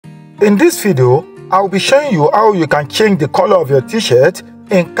In this video, I will be showing you how you can change the color of your t-shirt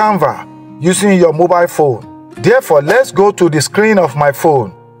in Canva using your mobile phone. Therefore, let's go to the screen of my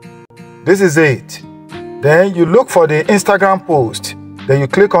phone. This is it. Then you look for the Instagram post. Then you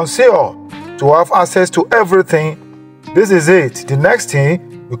click on See All to have access to everything. This is it. The next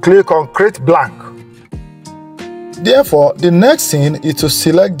thing, you click on Create Blank. Therefore, the next thing is to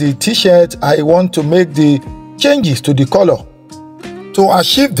select the t-shirt I want to make the changes to the color. To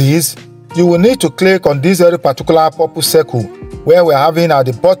achieve this, you will need to click on this very particular purple circle where we're having at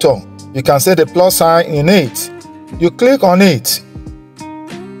the bottom. You can see the plus sign in it. You click on it.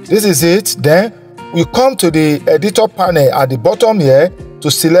 This is it. Then you come to the editor panel at the bottom here to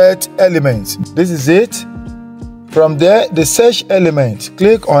select elements. This is it. From there, the search element,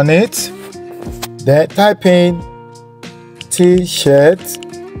 click on it. Then type in t-shirt.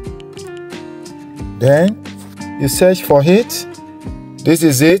 Then you search for it. This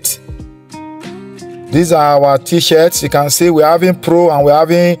is it. These are our t-shirts. You can see we're having pro and we're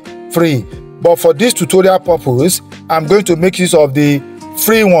having free. But for this tutorial purpose, I'm going to make use of the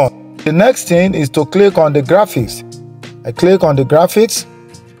free one. The next thing is to click on the graphics. I click on the graphics.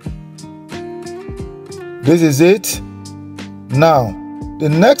 This is it. Now, the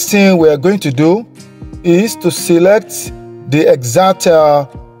next thing we are going to do is to select the exact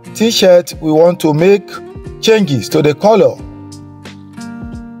t-shirt we want to make changes to the color.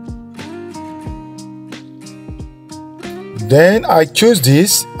 Then I choose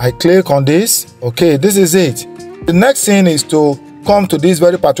this, I click on this. Okay, this is it. The next thing is to come to this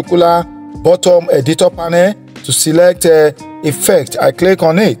very particular bottom editor panel to select effect. I click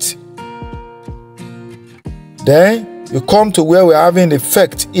on it. Then you come to where we're having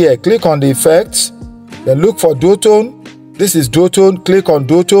effect here. Click on the effects. Then look for dual tone. This is dual tone. Click on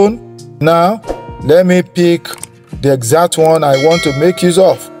dual tone. Now, let me pick the exact one I want to make use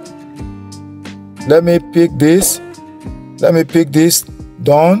of. Let me pick this. Let me pick this.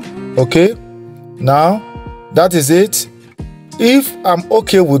 Done. Okay. Now, that is it. If I'm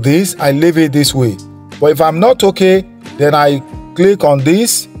okay with this, I leave it this way. But if I'm not okay, then I click on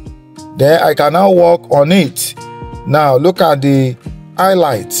this. Then I can now work on it. Now, look at the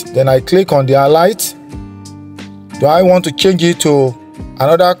highlight. Then I click on the highlight. Do I want to change it to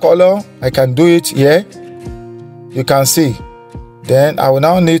another color? I can do it here. You can see. Then I will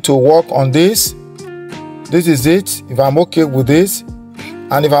now need to work on this. This is it. If I'm okay with this.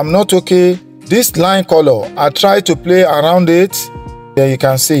 And if I'm not okay, this line color, I try to play around it. There you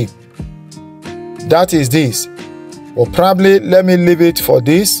can see. That is this. But probably let me leave it for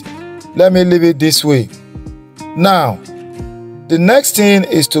this. Let me leave it this way. Now, the next thing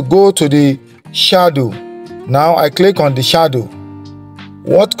is to go to the shadow. Now I click on the shadow.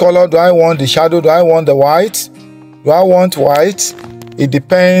 What color do I want the shadow? Do I want the white? Do I want white? It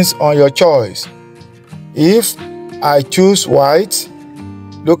depends on your choice. If I choose white,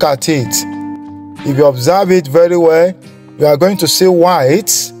 look at it. If you observe it very well, you are going to see white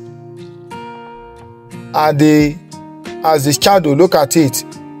as the shadow. Look at it.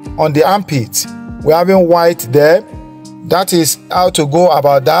 On the armpit, we're having white there. That is how to go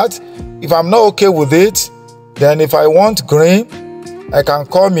about that. If I'm not okay with it, then if I want green, I can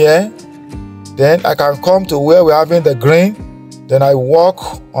come here. Then I can come to where we're having the green. Then I work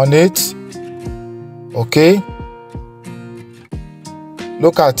on it. Okay.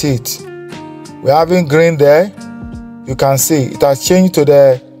 Look at it. We're having green there. You can see it has changed to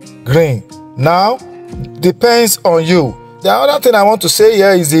the green. Now, depends on you. The other thing I want to say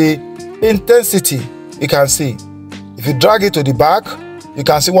here is the intensity. You can see. If you drag it to the back, you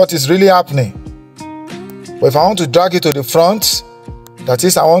can see what is really happening. But if I want to drag it to the front, that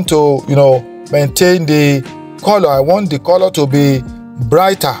is, I want to, maintain the color. I want the color to be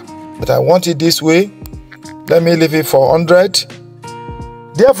brighter, but I want it this way. Let me leave it for 100.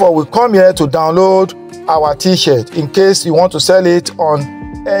 Therefore, we come here to download our t-shirt in case you want to sell it on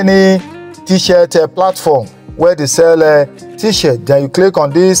any t-shirt platform where they sell a t-shirt. Then you click on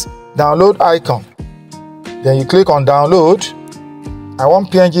this download icon. Then you click on download. I want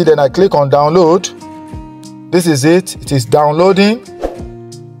PNG, then I click on download. This is it. It is downloading.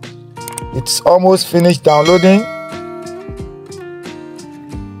 It's almost finished downloading.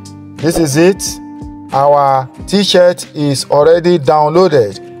 This is it. Our t-shirt is already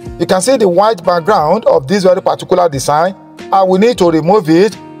downloaded. You can see the white background of this very particular design. I will need to remove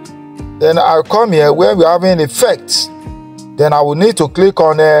it. Then I'll come here where we're having effects. Then I will need to click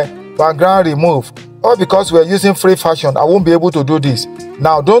on background remove. Or because we're using free fashion, I won't be able to do this.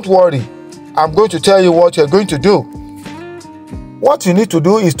 Now, don't worry. I'm going to tell you what you're going to do. What you need to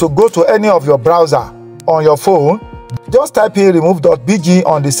do is to go to any of your browser on your phone. Just type in remove.bg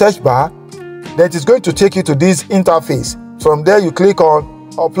on the search bar. Then it is going to take you to this interface. From there, you click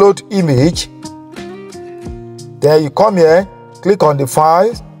on upload image. Then you come here, click on the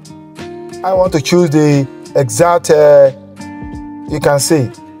files. I want to choose the exact, you can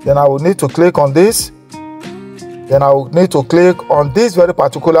see. Then I will need to click on this. Then I will need to click on this very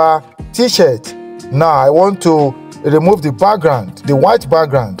particular t-shirt. Now I want to remove the background, the white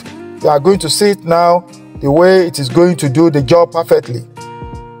background. You are going to see it now the way it is going to do the job perfectly.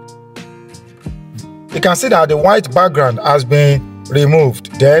 You can see that the white background has been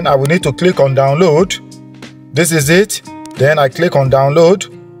removed. Then I will need to click on download. This is it. Then I click on download.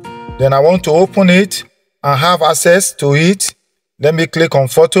 Then I want to open it and have access to it. Let me click on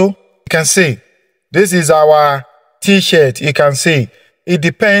photo. You can see this is our t-shirt. You can see it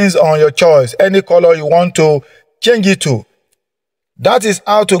depends on your choice, any color you want to change it to. That is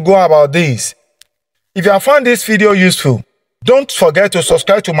how to go about this. If you have found this video useful, don't forget to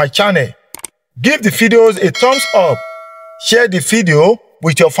subscribe to my channel. Give the videos a thumbs up. Share the video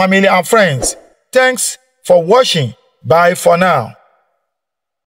with your family and friends. Thanks for watching. Bye for now.